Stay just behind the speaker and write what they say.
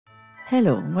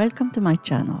Hello, welcome to my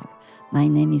channel. My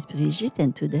name is Brigitte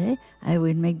and today I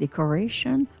will make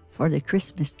decoration for the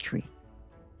Christmas tree.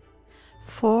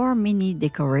 4 mini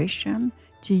decoration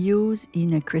to use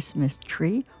in a Christmas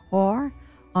tree or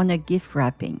on a gift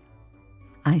wrapping.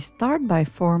 I start by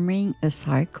forming a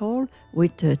circle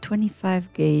with a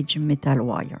 25 gauge metal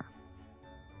wire.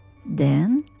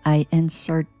 Then I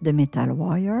insert the metal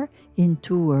wire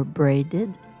into a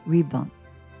braided ribbon.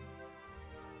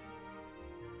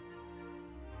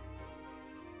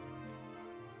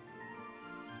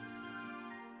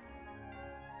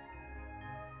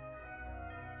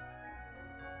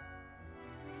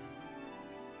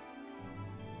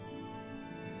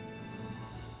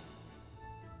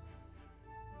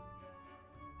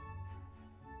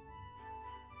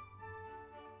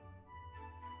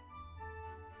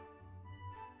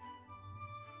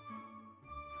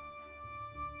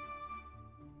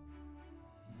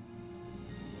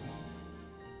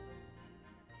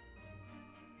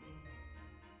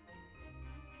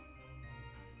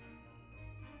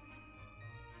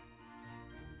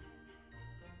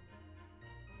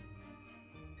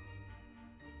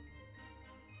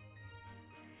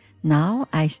 Now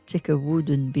I stick a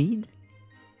wooden bead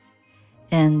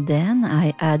and then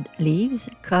I add leaves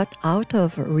cut out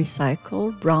of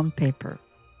recycled brown paper.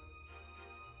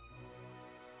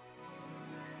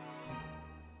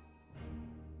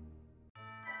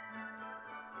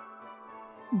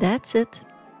 That's it.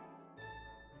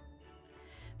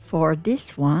 For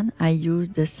this one, I use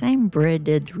the same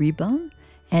braided ribbon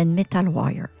and metal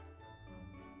wire.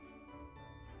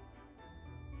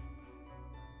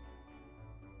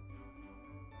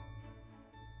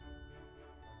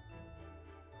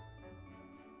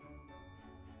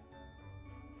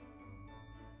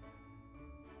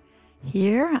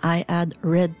 Here I add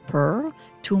red pearl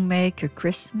to make a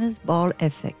Christmas ball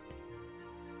effect.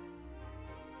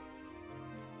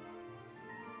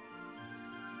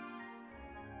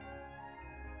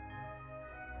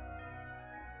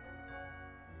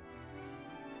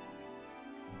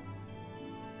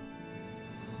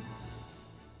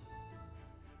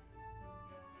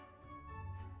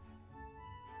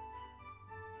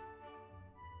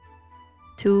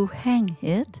 To hang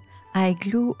it, I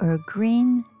glue a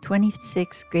green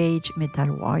 26 gauge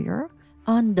metal wire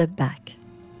on the back.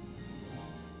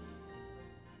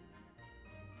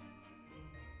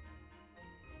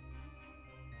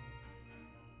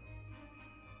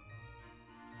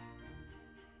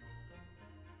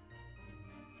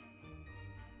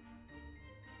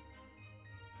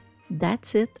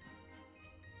 That's it.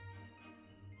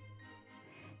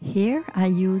 Here I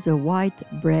use a white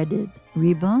braided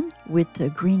ribbon with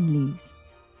green leaves.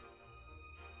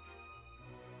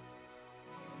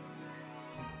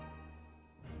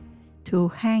 To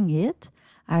hang it,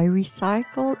 I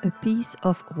recycle a piece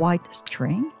of white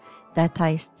string that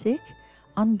I stick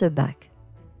on the back.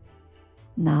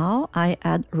 Now I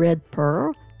add red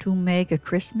pearl to make a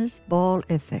Christmas ball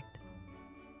effect.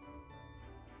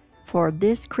 For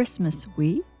this Christmas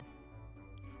wreath,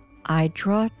 I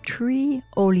draw 3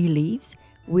 holly leaves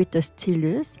with a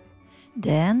stylus,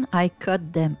 then I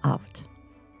cut them out.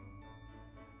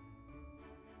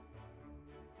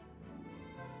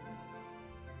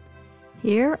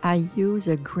 Here I use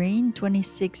a green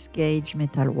 26 gauge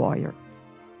metal wire.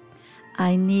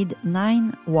 I need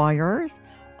 9 wires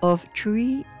of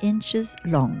 3 inches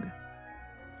long.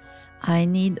 I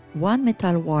need 1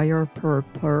 metal wire per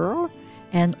pearl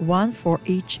and 1 for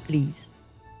each leaf.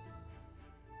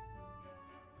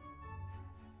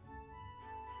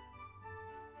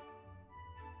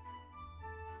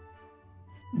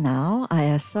 Now I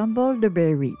assemble the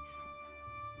berries.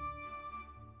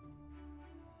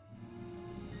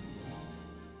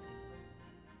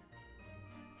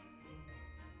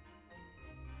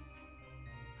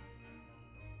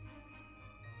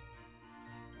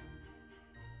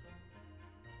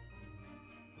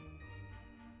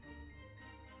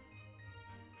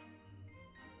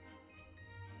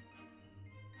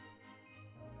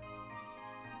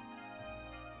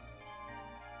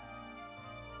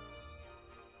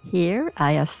 Here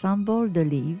I assemble the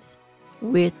leaves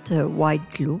with white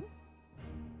glue.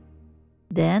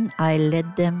 Then I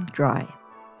let them dry.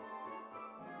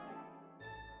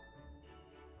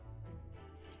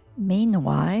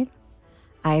 Meanwhile,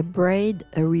 I braid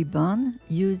a ribbon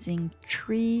using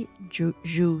 3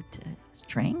 jute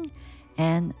string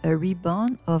and a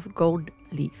ribbon of gold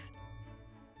leaf.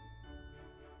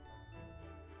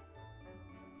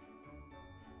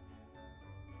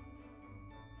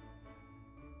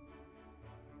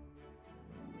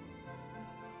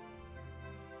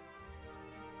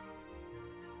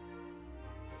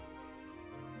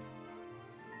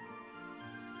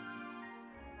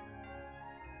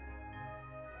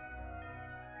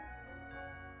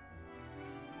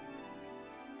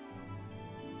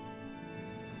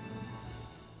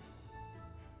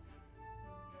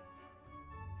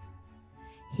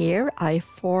 Here I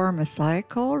form a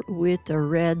circle with a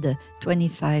red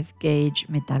 25 gauge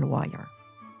metal wire.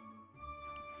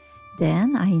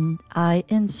 Then I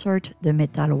insert the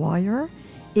metal wire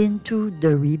into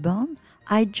the ribbon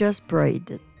I just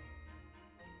braided.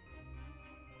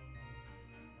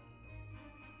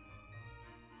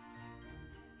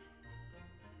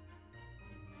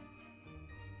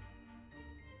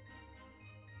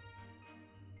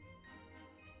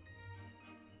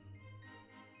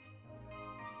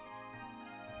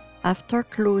 After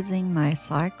closing my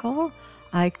circle,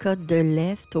 I cut the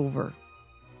leftover.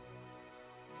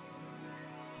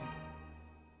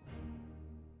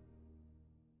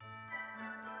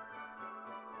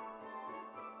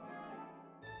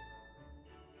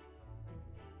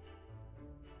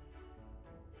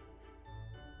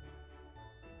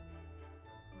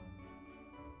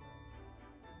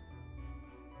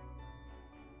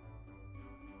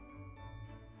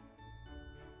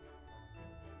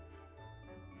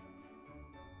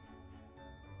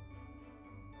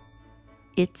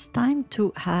 It's time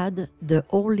to add the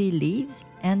holly leaves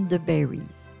and the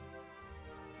berries.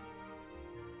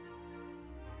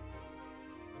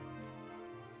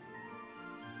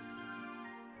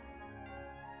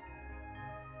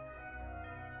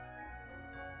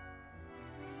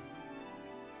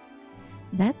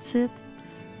 That's it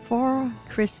for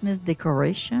Christmas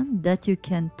decoration that you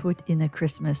can put in a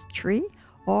Christmas tree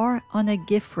or on a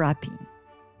gift wrapping.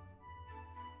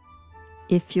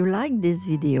 If you like this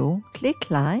video,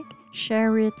 click like,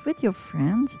 share it with your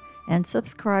friends, and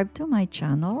subscribe to my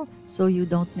channel so you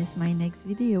don't miss my next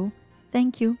video.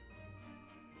 Thank you.